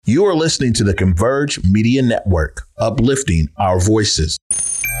You are listening to the Converge Media Network, uplifting our voices.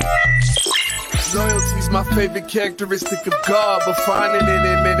 Loyalty's my favorite characteristic of God, but finding it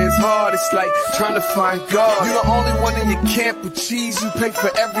in it is hard. It's like trying to find God. You're the only one in your camp with cheese. You pay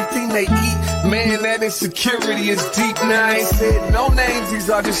for everything they eat. Man, that insecurity is deep. Now I ain't said no names. These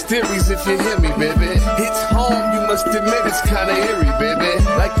are just theories. If you hear me, baby, it's home. You must admit it's kind of eerie, baby.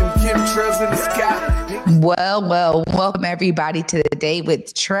 Like them chemtrails in the sky. Well, welcome everybody to the Day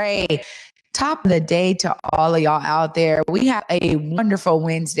with Trey. Top of the day to all of y'all out there. We have a wonderful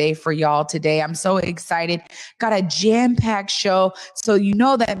Wednesday for y'all today. I'm so excited. Got a jam-packed show. So you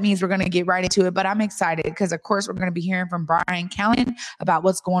know that means we're going to get right into it. But I'm excited because, of course, we're going to be hearing from Brian Callen about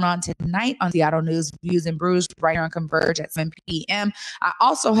what's going on tonight on Seattle News, Views, and Brews right here on Converge at 7 p.m. I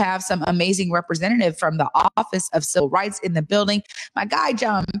also have some amazing representatives from the Office of Civil Rights in the building. My guy,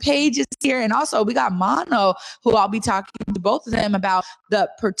 John Page, is here. And also we got Mono, who I'll be talking to both of them about the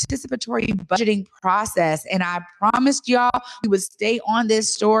participatory budgeting process. And I promised y'all we would stay on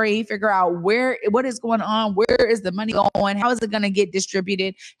this story, figure out what is going on, where is the money going, how is it going to get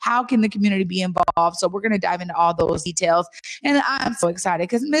distributed, how can the community be involved. So we're going to dive into all those details. And I'm so excited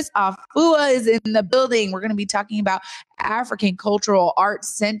because Miss Afua is in the building. We're going to be talking about African Cultural Arts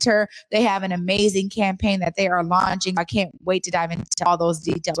Center. They have an amazing campaign that they are launching. I can't wait to dive into all those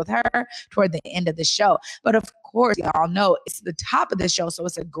details with her toward the end of the show. But of course, y'all know it's the top of the show, so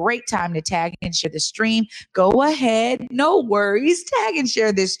it's a great time to tag and share the stream. Go ahead, no worries, tag and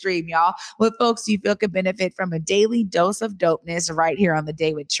share this stream, y'all, with folks you feel could benefit from a daily dose of dopeness right here on The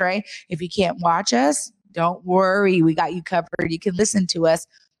Day with Trey. If you can't watch us, don't worry, we got you covered. You can listen to us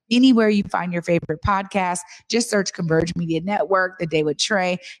anywhere you find your favorite podcast. Just search Converge Media Network, The Day with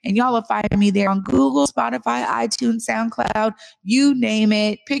Trey, and y'all will find me there on Google, Spotify, iTunes, SoundCloud, you name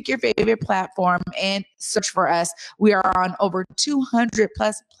it. Pick your favorite platform and search for us. We are on over 200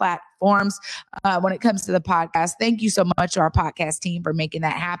 plus platforms when it comes to the podcast. Thank you so much to our podcast team for making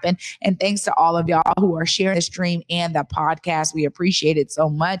that happen. And thanks to all of y'all who are sharing the stream and the podcast. We appreciate it so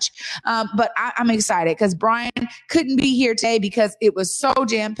much. But I'm excited because Brian couldn't be here today because it was so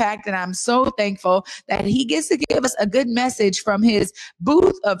jam-packed, and I'm so thankful that he gets to give us a good message from his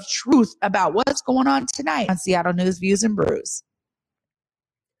booth of truth about what's going on tonight on Seattle News, Views, and Brews.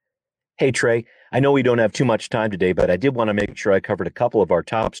 Hey, Trey, I know we don't have too much time today, but I did want to make sure I covered a couple of our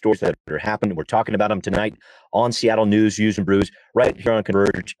top stories that are happening. We're talking about them tonight on Seattle News, Views, and Brews right here on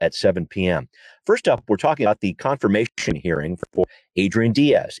Converge at 7 p.m. First up, we're talking about the confirmation hearing for Adrian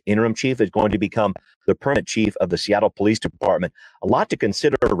Diaz. Interim chief is going to become the permanent chief of the Seattle Police Department. A lot to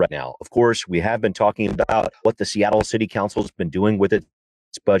consider right now. Of course, we have been talking about what the Seattle City Council has been doing with its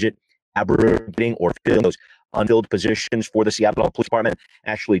budget, abrogating or filling those unfilled positions for the Seattle Police Department,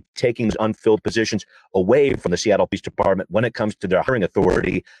 actually taking those unfilled positions away from the Seattle Police Department when it comes to their hiring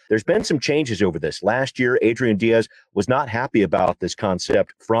authority. There's been some changes over this. Last year, Adrian Diaz was not happy about this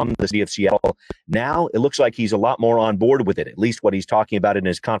concept from the city of Seattle. Now it looks like he's a lot more on board with it, at least what he's talking about in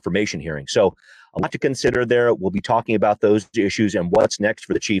his confirmation hearing. So a lot to consider there. We'll be talking about those issues and what's next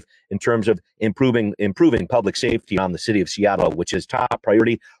for the chief in terms of improving public safety on the city of Seattle, which is top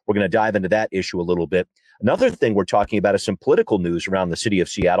priority. We're going to dive into that issue a little bit. Another thing we're talking about is some political news around the city of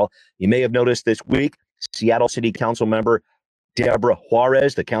Seattle. You may have noticed this week, Seattle City Council member Deborah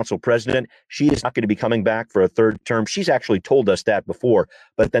Juarez, the council president, she is not going to be coming back for a third term. She's actually told us that before.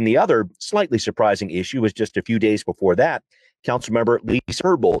 But then the other slightly surprising issue was just a few days before that. Councilmember Lisa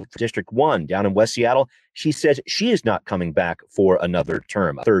Herbold, District 1 down in West Seattle, she says she is not coming back for another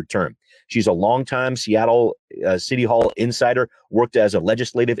term, a third term. She's a longtime Seattle City Hall insider, worked as a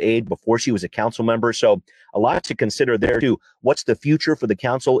legislative aide before she was a council member. So a lot to consider there too. What's the future for the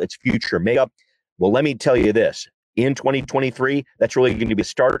council, its future makeup? Well, let me tell you this. In 2023, that's really going to be the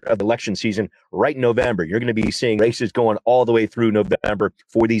start of the election season right in November. You're going to be seeing races going all the way through November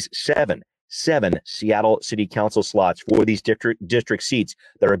for these seven Seattle City Council slots for these district seats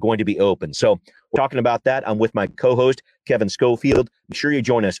that are going to be open. So we're talking about that. I'm with my co-host, Kevin Schofield. Be sure you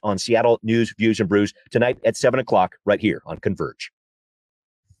join us on Seattle News, Views, and Brews tonight at 7 o'clock right here on Converge.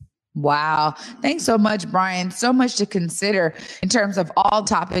 Wow. Thanks so much, Brian. So much to consider in terms of all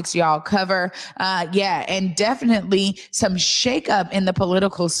topics y'all cover. And definitely some shakeup in the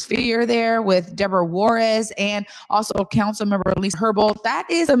political sphere there with Deborah Juarez and also Councilmember Lisa Herbold. That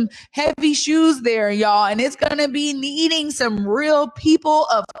is some heavy shoes there, y'all. And it's going to be needing some real people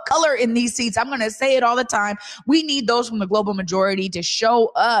of color in these seats. I'm going to say it all the time. We need those from the global majority to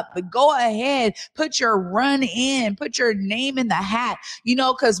show up. But go ahead, put your run in, put your name in the hat,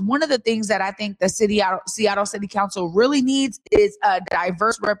 because one one of the things that I think the Seattle City Council really needs is a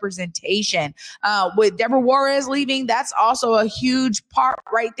diverse representation. With Deborah Juarez leaving, that's also a huge part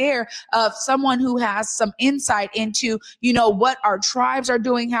right there of someone who has some insight into, what our tribes are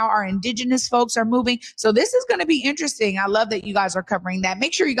doing, how our indigenous folks are moving. So this is going to be interesting. I love that you guys are covering that.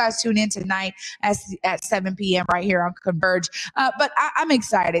 Make sure you guys tune in tonight at 7 p.m. right here on Converge. But I'm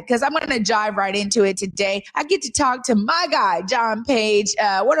excited because I'm going to dive right into it today. I get to talk to my guy, John Page,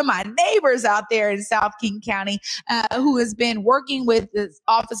 one of my neighbors out there in South King County, who has been working with the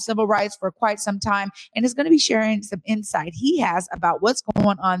Office of Civil Rights for quite some time and is going to be sharing some insight he has about what's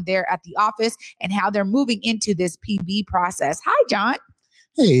going on there at the office and how they're moving into this PB process. Hi, John.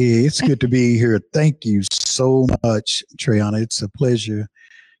 Hey, it's good to be here. Thank you so much, Trayana. It's a pleasure.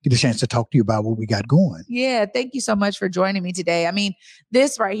 Get a chance to talk to you about what we got going. Yeah, thank you so much for joining me today. I mean,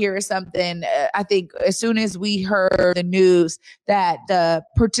 this right here is something I think as soon as we heard the news that the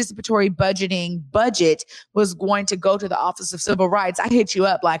participatory budgeting budget was going to go to the Office of Civil Rights, I hit you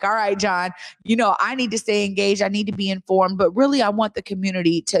up like, all right, John, I need to stay engaged. I need to be informed, but really I want the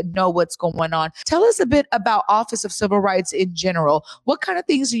community to know what's going on. Tell us a bit about Office of Civil Rights in general. What kind of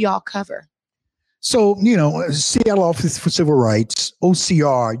things do y'all cover? So, Seattle Office for Civil Rights,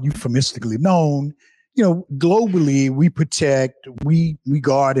 OCR, euphemistically known, globally, we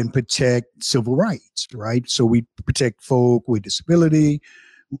guard and protect civil rights, right? So we protect folk with disability.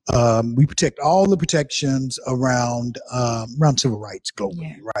 We protect all the protections around civil rights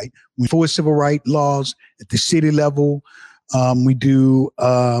globally, right? We enforce civil rights laws at the city level. We do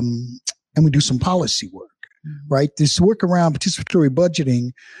some policy work, right? This work around participatory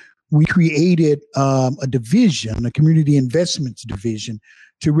budgeting, we created a division, a community investments division,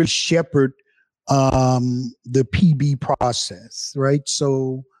 to really shepherd the PB process, right?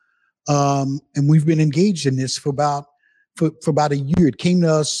 So, and we've been engaged in this for about a year. It came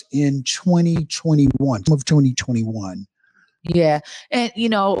to us in 2021, some of 2021. Yeah. And,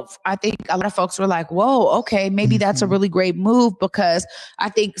 I think a lot of folks were like, whoa, okay, maybe that's a really great move, because I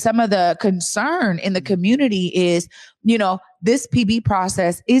think some of the concern in the community is, this PB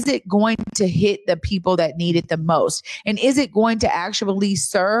process, is it going to hit the people that need it the most? And is it going to actually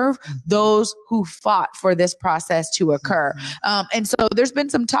serve those who fought for this process to occur? And so there's been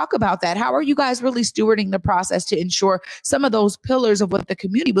some talk about that. How are you guys really stewarding the process to ensure some of those pillars of what the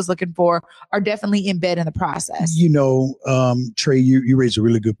community was looking for are definitely embedded in the process? Trey, you raised a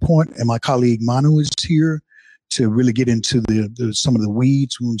really good point, and my colleague Manu is here to really get into some of the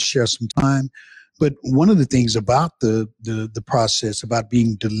weeds. We want to share some time. But one of the things about the process, about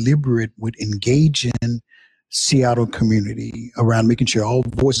being deliberate with engaging Seattle community around making sure all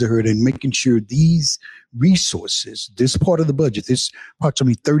voices are heard and making sure these resources, this part of the budget, this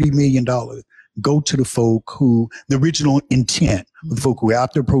approximately $30 million, go to the folk who, the original intent of the folk who were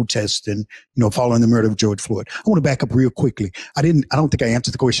out there protesting, following the murder of George Floyd. I want to back up real quickly. I don't think I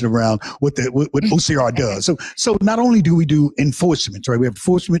answered the question around what OCR does. So not only do we do enforcement, right? We have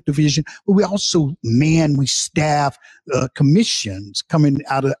enforcement division, but we also we staff commissions coming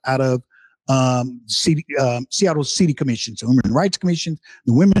out of Seattle City Commissions, Human Rights Commissions,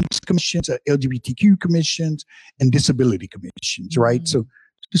 the Women's Commissions, LGBTQ Commissions, and Disability Commissions, right? So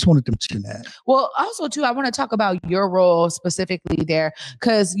just wanted to mention that. Well, also, too, I want to talk about your role specifically there,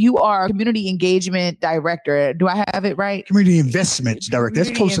 because you are Community Engagement Director. Do I have it right? Community Investments Director.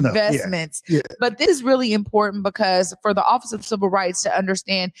 That's close enough. Investments. Yeah. But this is really important because for the Office of Civil Rights to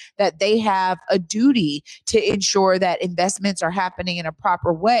understand that they have a duty to ensure that investments are happening in a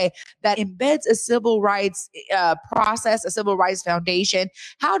proper way that embeds a civil rights process, a civil rights foundation.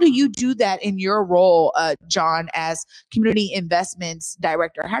 How do you do that in your role, John, as Community Investments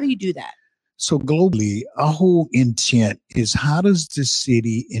Director? How do you do that? So globally, our whole intent is, how does the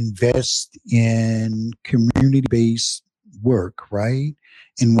city invest in community-based work, right?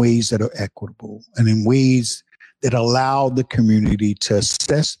 In ways that are equitable and in ways that allow the community to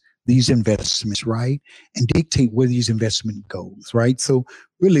assess these investments, right? And dictate where these investment goes, right? So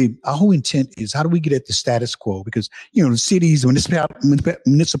really, our whole intent is, how do we get at the status quo? Because, the cities,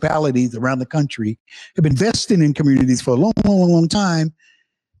 municipalities around the country have been investing in communities for a long, long, long time.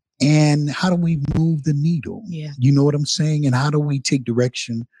 And how do we move the needle? Yeah. You know what I'm saying? And how do we take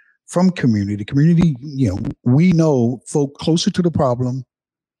direction from community? Community, we know folk closer to the problem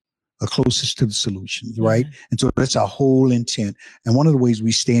are closest to the solutions, right? And so that's our whole intent. And one of the ways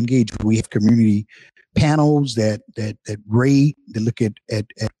we stay engaged, we have community panels that rate, that look at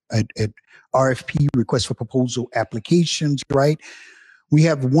RFP, request for proposal applications, right? We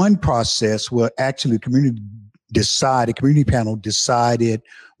have one process where actually the community community panel decided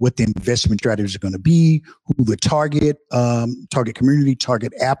what the investment strategies are going to be, who the target community,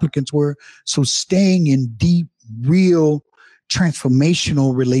 target applicants were. So staying in deep, real,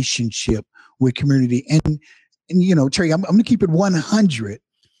 transformational relationship with community. And Trey, I'm going to keep it 100.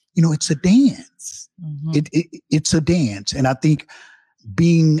 It's a dance. Mm-hmm. It's a dance. And I think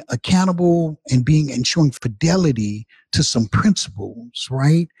being accountable and showing fidelity to some principles,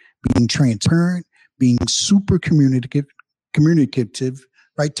 right? Being transparent, being super communicative,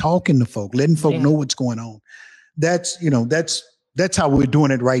 right? Talking to folk, letting folk know what's going on. That's how we're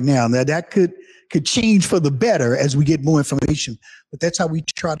doing it right now. Now that could change for the better as we get more information, but that's how we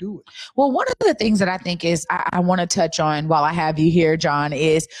try to do it. Well, one of the things that I think is I want to touch on while I have you here, John,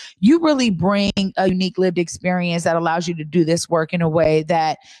 is you really bring a unique lived experience that allows you to do this work in a way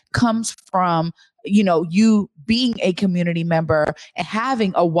that comes from, you being a community member and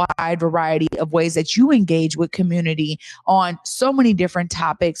having a wide variety of ways that you engage with community on so many different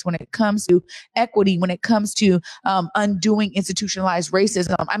topics when it comes to equity, when it comes to undoing institutionalized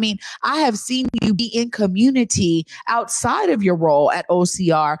racism. I mean, I have seen you be in community outside of your role at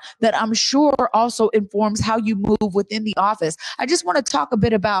OCR that I'm sure also informs how you move within the office. I just want to talk a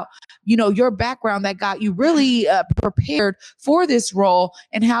bit about, your background that got you really prepared for this role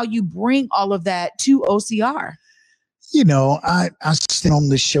and how you bring all of that to OCR. I stand on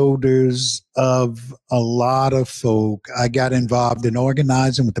the shoulders of a lot of folk. I got involved in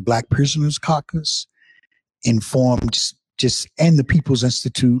organizing with the Black Prisoners Caucus, informed and the People's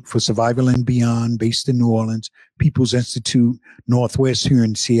Institute for Survival and Beyond, based in New Orleans, People's Institute Northwest here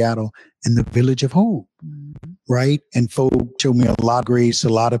in Seattle, and the Village of Hope, right? And folk showed me a lot of grace, a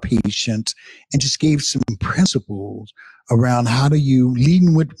lot of patience, and just gave some principles around how do you lead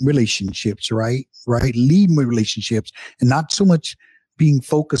with relationships, right? Leading with relationships and not so much being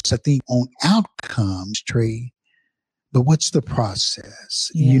focused, I think, on outcomes, Trey, but what's the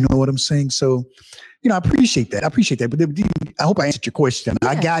process? Yeah. You know what I'm saying? So, I appreciate that. But I hope I answered your question. Yeah.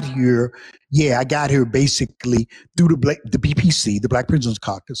 I got here basically through the BPC, the Black Prisoners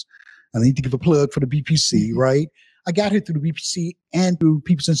Caucus. I need to give a plug for the BPC, right? I got here through the BPC and through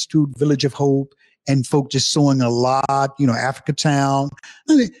People's Institute, Village of Hope, and folk just sewing a lot, Africa Town,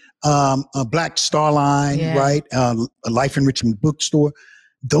 Black Star Line, right? A Life Enrichment Bookstore.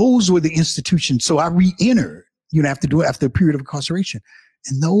 Those were the institutions. So I re-entered, after a period of incarceration.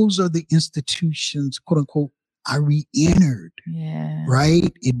 And those are the institutions, quote unquote, I re-entered,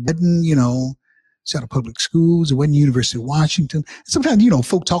 right? It wasn't, Seattle Public Schools. It wasn't University of Washington. Sometimes,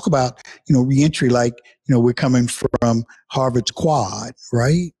 folk talk about, re-entry like, we're coming from Harvard's quad,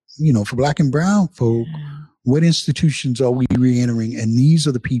 right? For Black and brown folk, what institutions are we re-entering? And these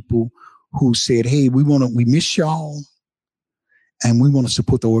are the people who said, hey, we miss y'all and we want to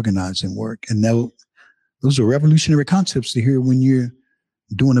support the organizing work. And those are revolutionary concepts to hear when you're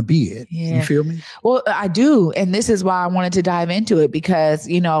doing a bid. Yeah. You feel me? Well, I do. And this is why I wanted to dive into it because,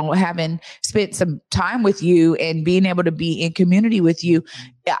 having spent some time with you and being able to be in community with you,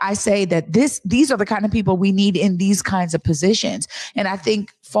 I say that these are the kind of people we need in these kinds of positions. And I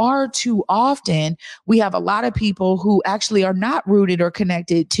think far too often we have a lot of people who actually are not rooted or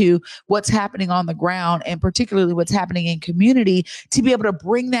connected to what's happening on the ground and particularly what's happening in community to be able to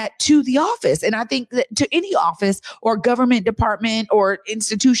bring that to the office. And I think that to any office or government department or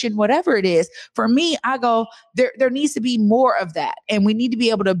institution, whatever it is, for me, I go, there needs to be more of that. And we need to be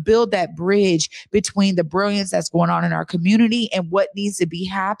able to build that bridge between the brilliance that's going on in our community and what needs to be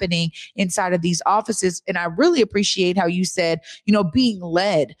happening inside of these offices. And I really appreciate how you said, being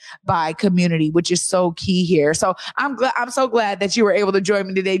led by community, which is so key here. So I'm so glad that you were able to join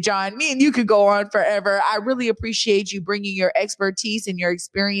me today, John. Me and you could go on forever. I really appreciate you bringing your expertise and your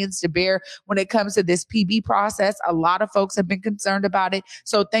experience to bear when it comes to this PB process. A lot of folks have been concerned about it.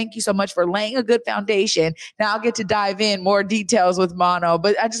 So thank you so much for laying a good foundation. Now I'll get to dive in more details with Mono,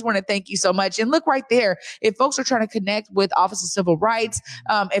 but I just want to thank you so much. And look right there. If folks are trying to connect with Office of Civil Rights,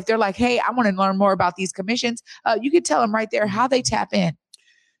 if they're like, hey, I want to learn more about these commissions, you can tell them right there how they tap in.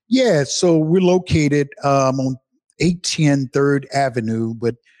 Yeah, so we're located on 810 3rd Avenue,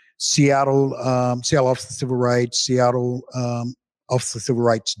 but Seattle Office of Civil Rights, Seattle Office of Civil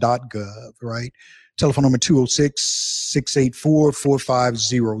Rights.gov, right? Telephone number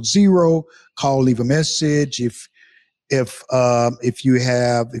 206-684-4500. Call, leave a message. If you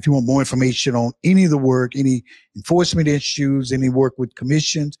want more information on any of the work, any enforcement issues, any work with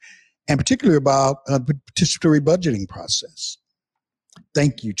commissions, and particularly about the participatory budgeting process.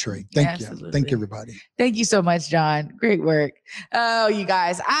 Thank you, Trey. Thank Absolutely. you. Thank you, everybody. Thank you so much, John. Great work. Oh, you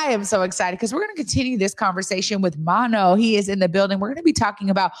guys, I am so excited because we're going to continue this conversation with Mano. He is in the building. We're going to be talking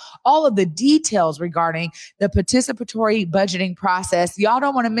about all of the details regarding the participatory budgeting process. Y'all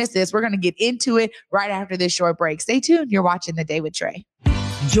don't want to miss this. We're going to get into it right after this short break. Stay tuned. You're watching The Day with Trey.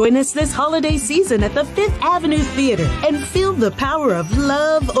 Join us this holiday season at the Fifth Avenue Theater and feel the power of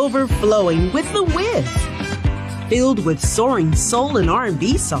love overflowing with The Wiz. Filled with soaring soul and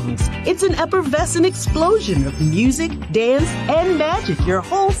R&B songs, it's an effervescent explosion of music, dance, and magic your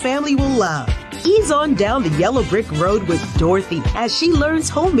whole family will love. Ease on down the yellow brick road with Dorothy as she learns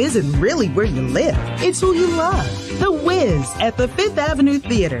home isn't really where you live, it's who you love. The Wiz at the Fifth Avenue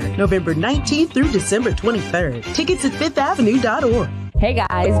Theater, November 19th through December 23rd. Tickets at fifthavenue.org. Hey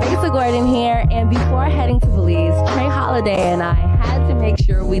guys, Lisa Gordon here, and before heading to Belize, Trey Holiday and I had to make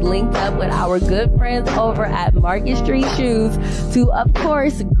sure we linked up with our good friends over at Market Street Shoes to, of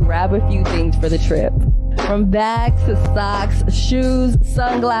course, grab a few things for the trip. From bags to socks, shoes,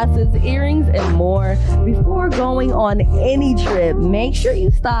 sunglasses, earrings, and more. Before going on any trip, make sure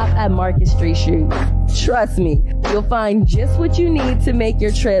you stop at Market Street Shoes. Trust me, you'll find just what you need to make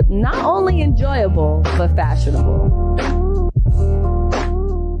your trip not only enjoyable, but fashionable.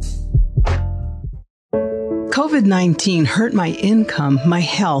 COVID-19 hurt my income, my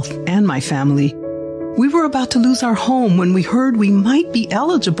health, and my family. We were about to lose our home when we heard we might be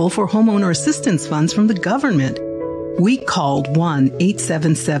eligible for homeowner assistance funds from the government. We called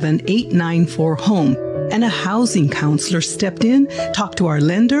 1-877-894-HOME, and a housing counselor stepped in, talked to our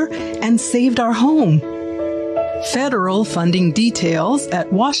lender, and saved our home. Federal funding details at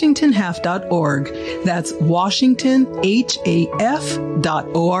washingtonhaf.org. That's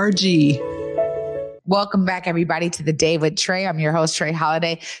washingtonhaf.org. Welcome back, everybody, to The Day with Trey. I'm your host, Trey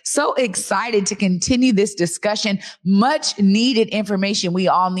Holiday. So excited to continue this discussion. Much needed information we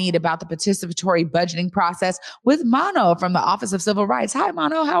all need about the participatory budgeting process with Mano from the Office of Civil Rights. Hi,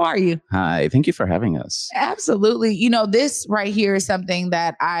 Mano. How are you? Hi. Thank you for having us. Absolutely. You know, this right here is something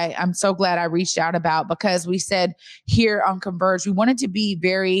that I'm so glad I reached out about, because we said here on Converge, we wanted to be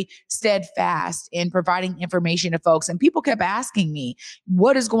very steadfast in providing information to folks. And people kept asking me,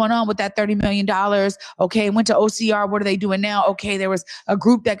 what is going on with that $30 million? Okay, went to OCR. What are they doing now? Okay, there was a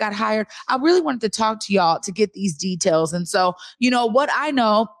group that got hired. I really wanted to talk to y'all to get these details. And so, you know, what I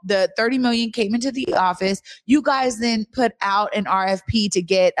know, the $30 million came into the office. You guys then put out an RFP to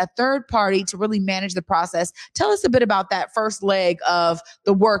get a third party to really manage the process. Tell us a bit about that first leg of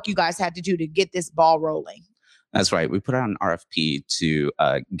the work you guys had to do to get this ball rolling. That's right. We put out an RFP to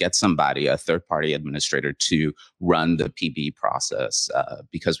get somebody, a third-party administrator, to run the PB process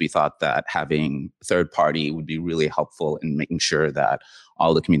because we thought that having third-party would be really helpful in making sure that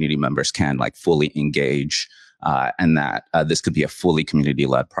all the community members can fully engage and that this could be a fully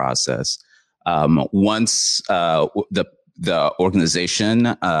community-led process. Once the organization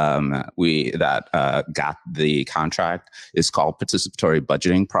that got the contract is called Participatory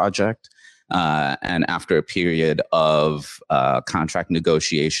Budgeting Project. And after a period of contract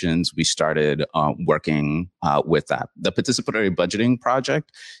negotiations, we started working with that. The Participatory Budgeting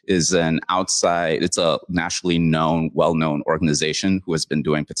Project is it's a nationally known, well-known organization who has been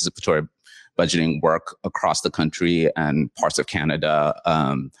doing participatory budgeting work across the country and parts of Canada.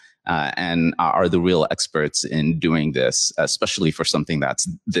 And are the real experts in doing this, especially for something that's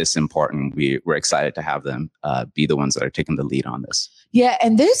this important. We're excited to have them be the ones that are taking the lead on this. Yeah,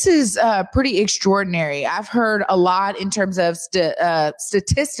 and this is pretty extraordinary. I've heard a lot in terms of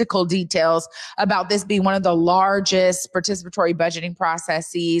statistical details about this being one of the largest participatory budgeting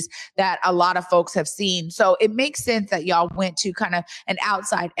processes that a lot of folks have seen. So it makes sense that y'all went to kind of an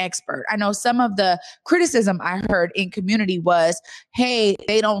outside expert. I know some of the criticism I heard in community was, hey,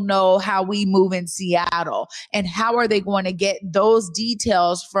 they don't know how we move in Seattle, and how are they going to get those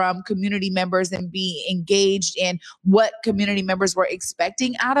details from community members and be engaged in what community members were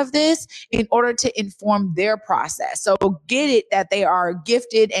expecting out of this in order to inform their process. So get it that they are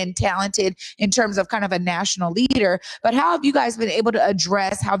gifted and talented in terms of kind of a national leader, but how have you guys been able to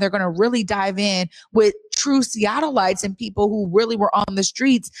address how they're going to really dive in with true Seattleites and people who really were on the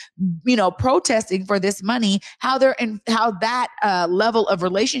streets, protesting for this money, how that level of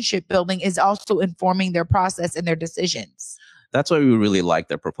relationship building is also informing their process and their decisions? That's why we really liked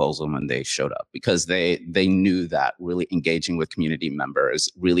their proposal when they showed up, because they knew that really engaging with community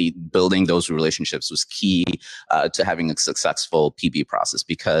members, really building those relationships was key to having a successful PB process,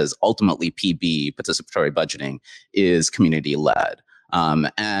 because ultimately PB, participatory budgeting, is community led.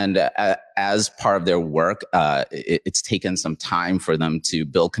 As part of their work, it's taken some time for them to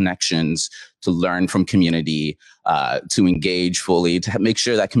build connections, to learn from community, to engage fully, to make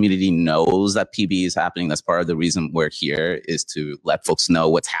sure that community knows that PB is happening. That's part of the reason we're here, is to let folks know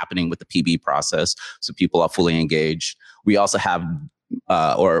what's happening with the PB process, so people are fully engaged. We also have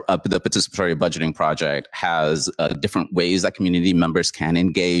the Participatory Budgeting Project has different ways that community members can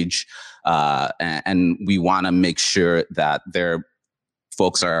engage, and we want to make sure that their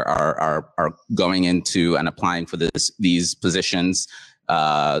folks are going into and applying for these positions,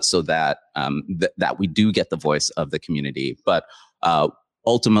 so that that we do get the voice of the community. But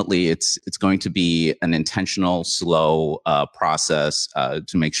ultimately, it's going to be an intentional, slow process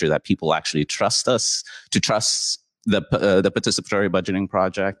to make sure that people actually trust us, to trust the Participatory Budgeting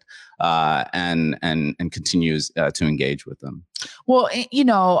Project, and continues to engage with them. Well,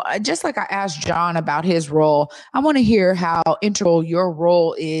 just like I asked John about his role, I want to hear how integral your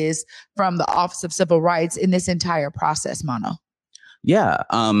role is from the Office of Civil Rights in this entire process, Mano. Yeah,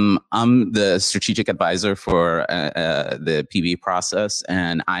 I'm the strategic advisor for the PB process,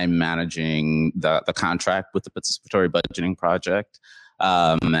 and I'm managing the contract with the Participatory Budgeting Project.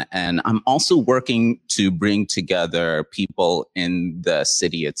 And I'm also working to bring together people in the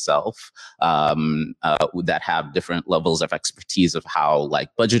city itself that have different levels of expertise of how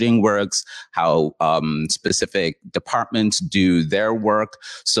budgeting works, how specific departments do their work,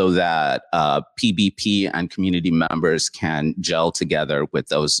 so that PBP and community members can gel together with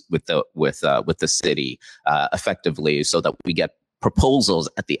the city effectively, so that we get proposals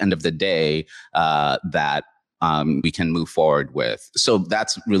at the end of the day that we can move forward with. So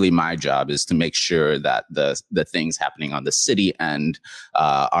that's really my job, is to make sure that the things happening on the city end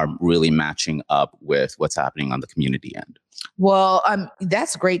are really matching up with what's happening on the community end. Well,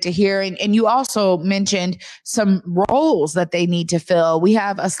 that's great to hear. And you also mentioned some roles that they need to fill. We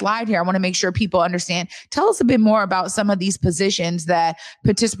have a slide here. I want to make sure people understand. Tell us a bit more about some of these positions that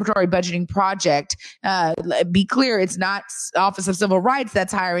Participatory Budgeting Project, be clear, it's not Office of Civil Rights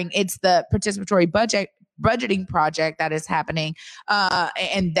that's hiring. It's the Participatory Budgeting Project that is happening,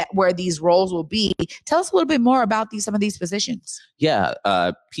 and that where these roles will be. Tell us a little bit more about some of these positions. Yeah,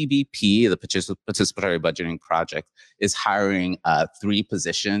 PBP, the Participatory Budgeting Project, is hiring 3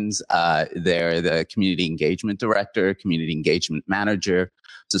 positions. They're the Community Engagement Director, Community Engagement Manager,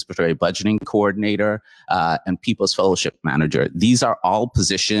 Participatory Budgeting Coordinator, and People's Fellowship Manager. These are all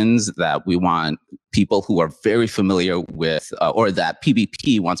positions that we want people who are very familiar with, or that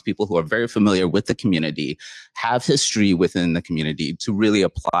PBP wants people who are very familiar with the community, have history within the community to really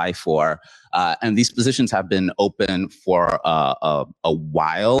apply for. And these positions have been open for a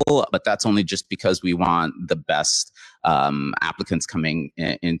while, but that's only just because we want the best applicants coming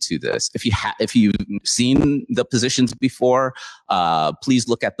into this. If you've seen the positions before, please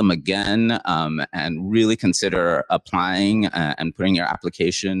look at them again and really consider applying and putting your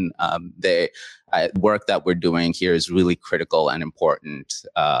application. Work that we're doing here is really critical and important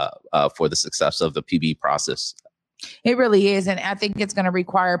for the success of the PB process. It really is. And I think it's going to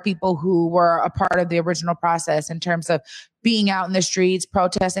require people who were a part of the original process in terms of being out in the streets,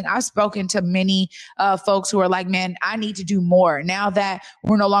 protesting. I've spoken to many folks who are like, man, I need to do more. Now that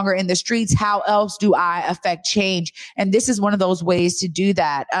we're no longer in the streets, how else do I affect change? And this is one of those ways to do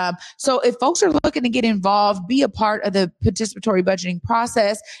that. So if folks are looking to get involved, be a part of the participatory budgeting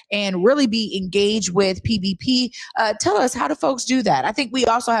process and really be engaged with PBP, tell us, how do folks do that? I think we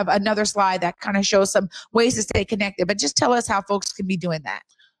also have another slide that kind of shows some ways to stay connected, but just tell us how folks can be doing that.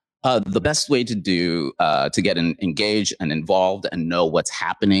 The best way to get engaged and involved and know what's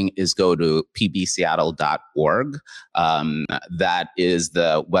happening is go to pbseattle.org. That is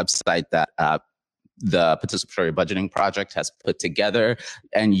the website that the Participatory Budgeting Project has put together,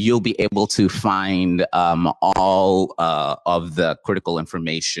 and you'll be able to find all of the critical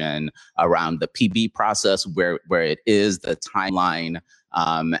information around the PB process, where it is, the timeline,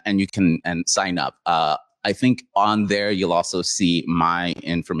 and you can sign up. I think on there, you'll also see my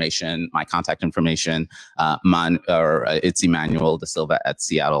information, my contact information. It's Emmanuel Da Silva at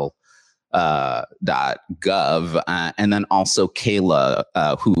Seattle.gov. And then also Kayla,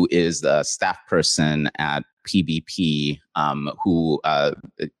 who is the staff person at PBP, who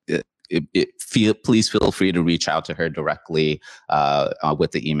please feel free to reach out to her directly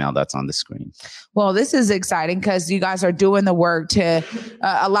with the email that's on the screen. Well, this is exciting because you guys are doing the work to,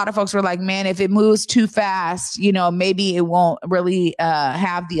 a lot of folks were like, man, if it moves too fast, maybe it won't really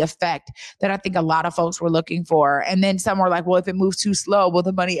have the effect that I think a lot of folks were looking for. And then some were like, well, if it moves too slow, will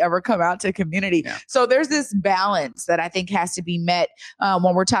the money ever come out to community? Yeah. So there's this balance that I think has to be met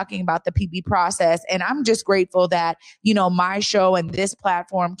when we're talking about the PB process. And I'm just grateful that, my show and this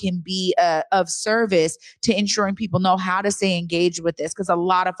platform can be of service to ensuring people know how to stay engaged with this, because a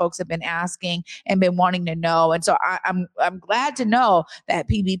lot of folks have been asking and been wanting to know. And so I'm glad to know that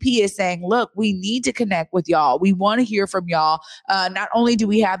PBP is saying, look, we need to connect with y'all. We want to hear from y'all. Not only do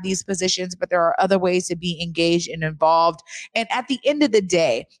we have these positions, but there are other ways to be engaged and involved. And at the end of the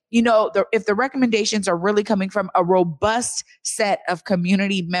day, if the recommendations are really coming from a robust set of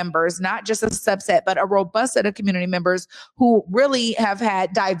community members, not just a subset, but a robust set of community members who really have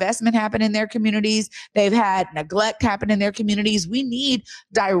had divestment happen in their communities, they've had neglect happen in their communities. We need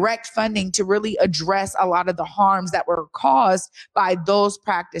direct funding to really address a lot of the harms that were caused by those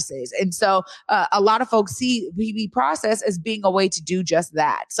practices. And so a lot of folks see PB process as being a way to do just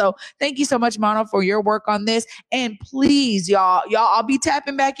that. So thank you so much, Mono, for your work on this. And please, y'all, I'll be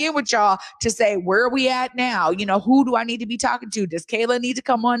tapping back in with y'all to say, where are we at now? Who do I need to be talking to? Does Kayla need to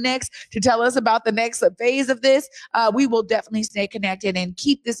come on next to tell us about the next phase of this? We will definitely stay connected and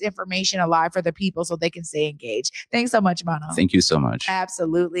keep this information alive for the people so they can stay engaged. Thanks so much, Mono. Thank you so much.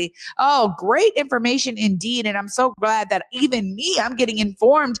 Absolutely. Oh, great information indeed. And I'm so glad that even me, I'm getting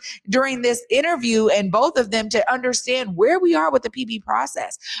informed during this interview and both of them to understand where we are with the PB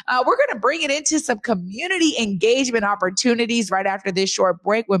process. We're going to bring it into some community engagement opportunities right after this short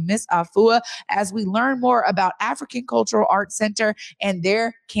break with Miss Afua as we learn more about African Cultural Arts Center and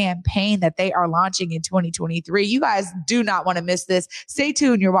their campaign that they are launching in 2023. You guys do not want to miss this. Stay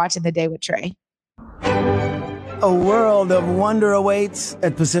tuned. You're watching The Day with Trey. A world of wonder awaits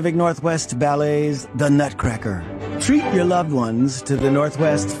at Pacific Northwest Ballet's The Nutcracker. Treat your loved ones to the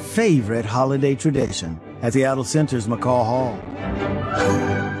Northwest's favorite holiday tradition at Seattle Center's McCall Hall.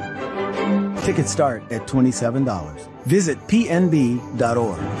 Tickets start at $27. Visit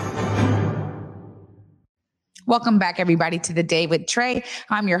pnb.org. Welcome back, everybody, to The Day with Trey.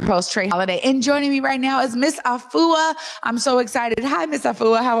 I'm your host, Trey Holiday, and joining me right now is Miss Afua. I'm so excited. Hi, Miss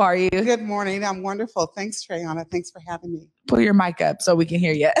Afua. How are you? Good morning. I'm wonderful. Thanks, Treyana. Thanks for having me. Pull your mic up so we can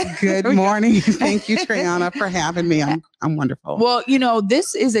hear you. Good morning. Thank you, Treyana, for having me. I'm wonderful. Well,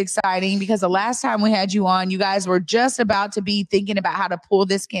 this is exciting because the last time we had you on, you guys were just about to be thinking about how to pull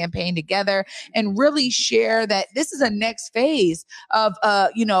this campaign together and really share that this is a next phase of,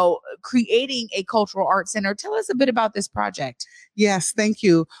 creating a cultural arts center. Tell us a bit about this project. Yes, thank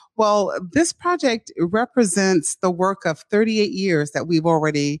you. Well, this project represents the work of 38 years that we've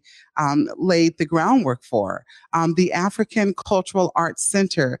already laid the groundwork for. The African Cultural Arts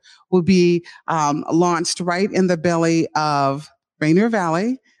Center will be launched right in the belly of Rainier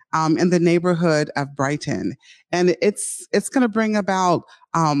Valley in the neighborhood of Brighton. And it's going to bring about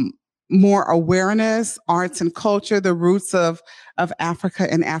more awareness, arts and culture, the roots of Africa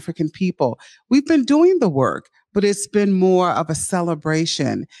and African people. We've been doing the work, but it's been more of a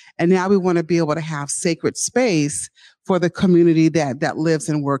celebration. And now we want to be able to have sacred space for the community that lives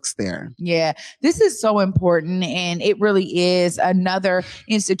and works there. Yeah, this is so important. And it really is another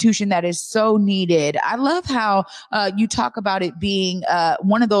institution that is so needed. I love how you talk about it being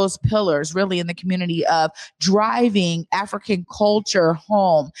one of those pillars really in the community of driving African culture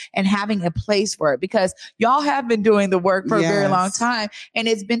home and having a place for it, because y'all have been doing the work for a very long time. And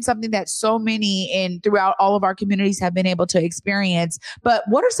it's been something that so many throughout all of our communities have been able to experience. But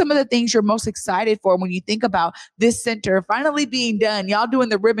what are some of the things you're most excited for when you think about this center finally being done? Y'all doing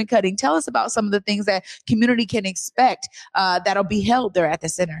the ribbon cutting. Tell us about some of the things that community can expect that'll be held there at the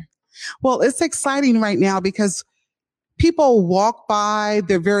center. Well, it's exciting right now because people walk by,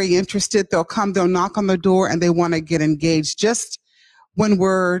 they're very interested. They'll come, they'll knock on the door, and they want to get engaged just when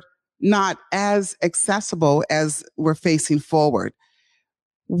we're not as accessible as we're facing forward.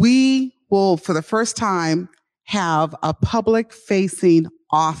 We will, for the first time, have a public-facing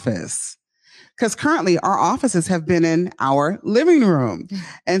office, because currently our offices have been in our living room.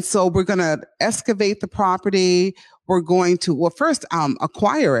 And so we're going to excavate the property. We're going to, first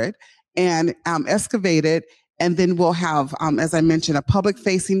acquire it and excavate it. And then we'll have, as I mentioned, a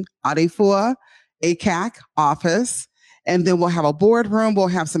public-facing Adefua, ACAC office. And then we'll have a boardroom. We'll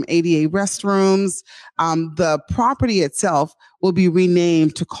have some ADA restrooms. The property itself will be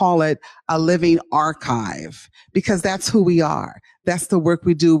renamed to call it a living archive, because that's who we are. That's the work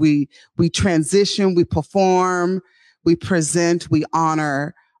we do. We transition, we perform, we present, we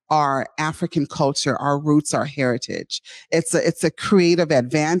honor our African culture, our roots, our heritage. It's a creative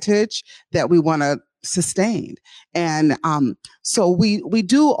advantage that we want to sustain. And so we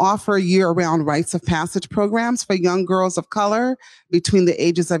do offer year-round rites of passage programs for young girls of color between the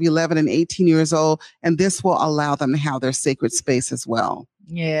ages of 11 and 18 years old. And this will allow them to have their sacred space as well.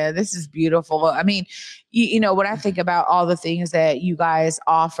 Yeah, this is beautiful. I mean, you know, when I think about all the things that you guys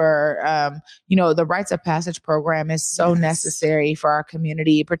offer, you know, the Rites of Passage program is so necessary for our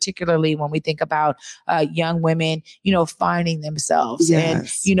community, particularly when we think about young women, you know, finding themselves and,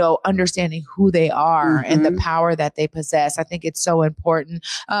 you know, understanding who they are and the power that they possess. I think it's so important.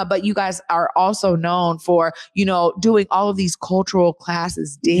 But you guys are also known for, you know, doing all of these cultural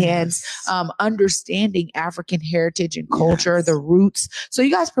classes, dance, understanding African heritage and culture, the roots. So you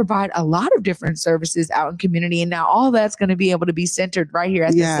guys provide a lot of different services out in community. And now all that's going to be able to be centered right here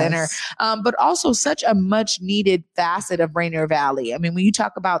at the center. But also such a much needed facet of Rainier Valley. I mean, when you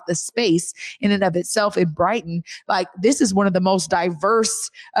talk about the space in and of itself in Brighton, like this is one of the most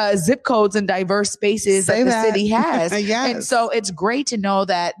diverse zip codes and diverse spaces that the city has. And so it's great to know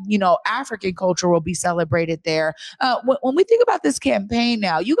that, you know, African culture will be celebrated there. When we think about this campaign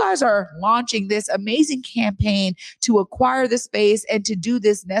now, you guys are launching this amazing campaign to acquire the space and to do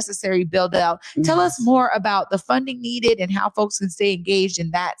this necessary build out. Tell us more about the funding needed and how folks can stay engaged in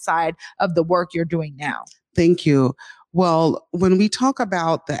that side of the work you're doing now. Thank you. Well, when we talk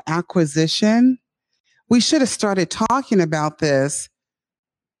about the acquisition, we should have started talking about this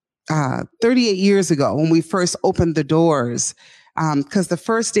 38 years ago when we first opened the doors. Because the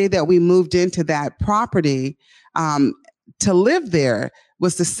first day that we moved into that property to live there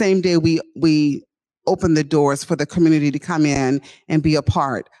was the same day we opened the doors for the community to come in and be a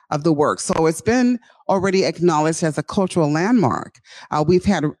part of the work. So it's been already acknowledged as a cultural landmark. We've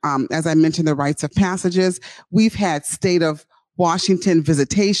had, as I mentioned, the rites of passages. We've had state of Washington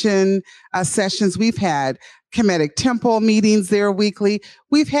visitation sessions. We've had Kemetic Temple meetings there weekly.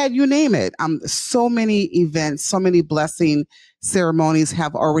 We've had, you name it. So many events, so many blessing ceremonies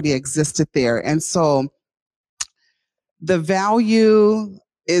have already existed there. And so the value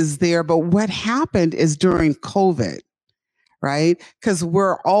is there, but what happened is during COVID, right? Because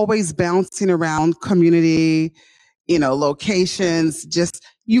we're always bouncing around community, you know, locations, just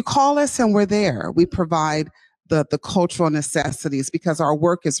you call us and we're there. We provide the cultural necessities because our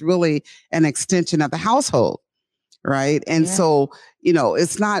work is really an extension of the household, right? And so, you know,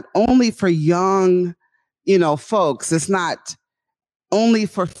 it's not only for young, you know, folks, it's not only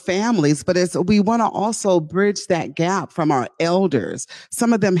for families, but we want to also bridge that gap from our elders.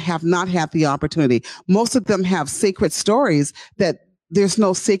 Some of them have not had the opportunity. Most of them have sacred stories that there's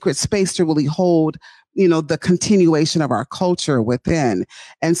no sacred space to really hold, you know, the continuation of our culture within.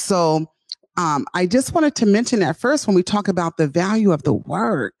 And so I just wanted to mention that first when we talk about the value of the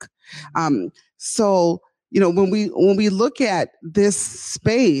work. So, you know, when we look at this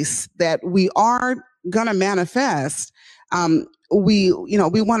space that we are going to manifest, we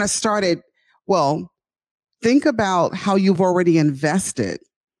want to start it. Well, think about how you've already invested,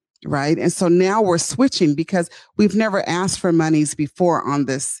 right? And so now we're switching because we've never asked for monies before on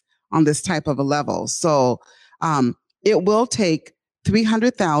this type of a level. So, it will take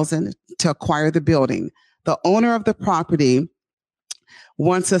 $300,000 to acquire the building. The owner of the property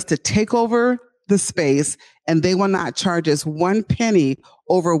wants us to take over the space and they will not charge us one penny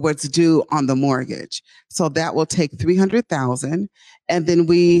over what's due on the mortgage. So that will take $300,000. And then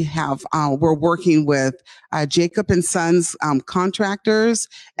we have, we're working with Jacob and Sons contractors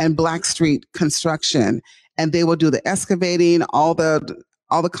and Blackstreet Construction, and they will do the excavating, all the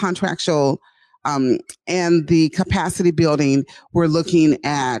contractual, and the capacity building. We're looking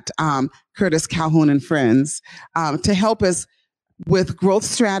at Curtis Calhoun and Friends to help us with growth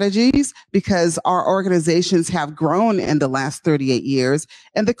strategies, because our organizations have grown in the last 38 years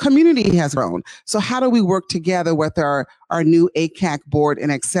and the community has grown. So how do we work together with our new ACAC board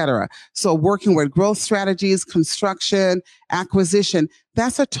and et cetera? So working with growth strategies, construction, acquisition,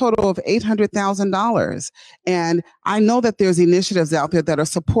 that's a total of $800,000. And I know that there's initiatives out there that are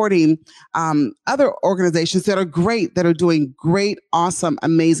supporting other organizations that are great, that are doing great, awesome,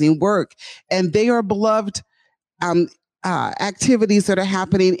 amazing work. And they are beloved activities that are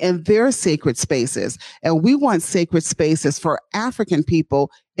happening in their sacred spaces. And we want sacred spaces for African people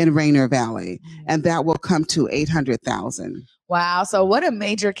in Rainier Valley. And that will come to $800,000. Wow. So what a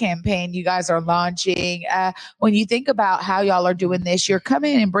major campaign you guys are launching. When you think about how y'all are doing this, you're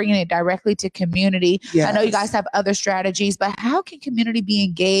coming and bringing it directly to community. Yes. I know you guys have other strategies, but how can community be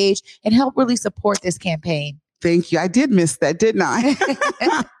engaged and help really support this campaign? Thank you. I did miss that, didn't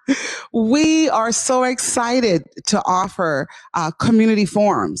I? We are so excited to offer community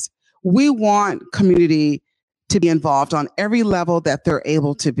forums. We want community to be involved on every level that they're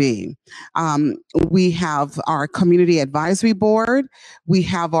able to be. We have our community advisory board. We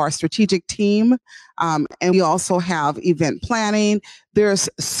have our strategic team. And we also have event planning. There's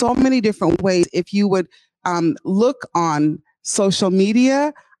so many different ways. If you would look on social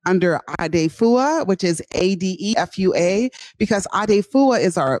media under ADEFUA, which is ADEFUA, because ADEFUA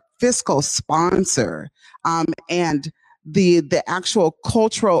is our fiscal sponsor and the actual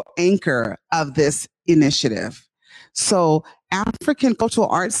cultural anchor of this initiative. So African Cultural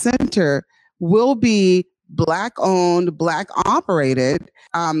Arts Center will be Black owned, Black operated,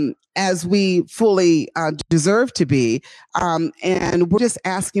 as we fully deserve to be. And we're just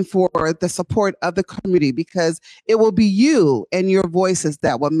asking for the support of the community, because it will be you and your voices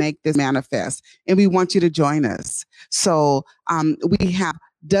that will make this manifest. And we want you to join us. So we have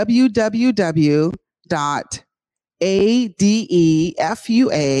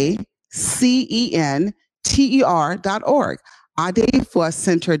www.adefuacenter.org.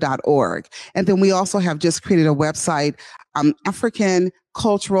 ADEFUAcenter.org. And then we also have just created a website,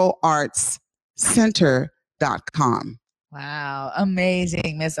 AfricanCulturalArtsCenter.com. Wow.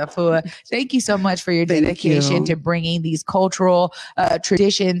 Amazing, Ms. Afua. Thank you so much for your dedication to bringing these cultural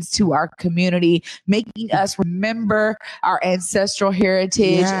traditions to our community, making us remember our ancestral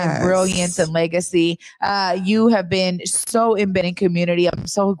heritage and brilliance and legacy. You have been so embedded in community. I'm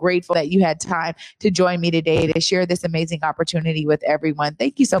so grateful that you had time to join me today to share this amazing opportunity with everyone.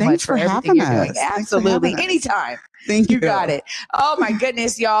 Thank you so much for everything you're doing. Absolutely. Anytime. Thank you. You got it. Oh my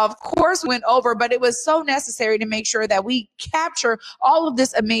goodness, y'all. Of course went over, but it was so necessary to make sure that we capture all of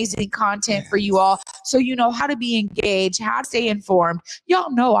this amazing content for you all, so you know how to be engaged, how to stay informed.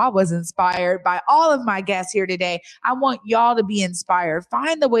 Y'all know I was inspired by all of my guests here today. I want y'all to be inspired.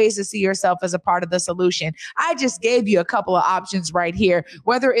 Find the ways to see yourself as a part of the solution. I just gave you a couple of options right here,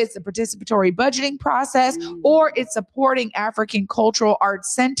 whether it's the participatory budgeting process or it's supporting African Cultural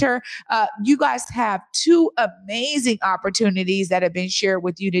Arts Center. You guys have two amazing opportunities that have been shared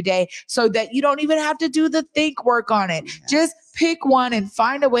with you today, so that you don't even have to do the think work on it. Just pick one and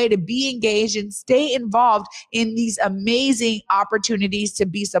find a way to be engaged and stay involved in these amazing opportunities to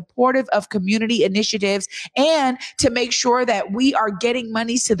be supportive of community initiatives and to make sure that we are getting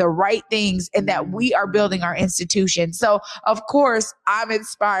monies to the right things and that we are building our institution. So, of course, I'm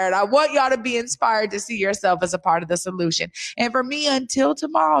inspired. I want y'all to be inspired to see yourself as a part of the solution. And for me, until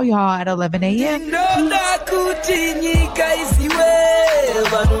tomorrow, y'all, at 11 a.m.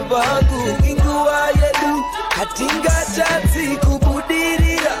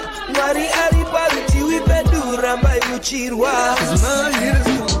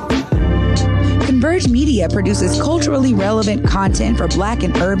 Converge Media produces culturally relevant content for Black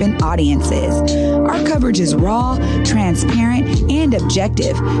and urban audiences. Our coverage is raw, transparent, and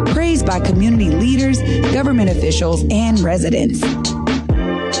objective, praised by community leaders, government officials, and residents.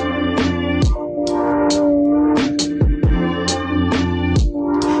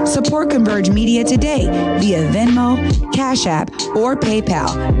 Support Converge Media today via Venmo, Cash App, or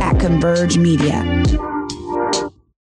PayPal at Converge Media.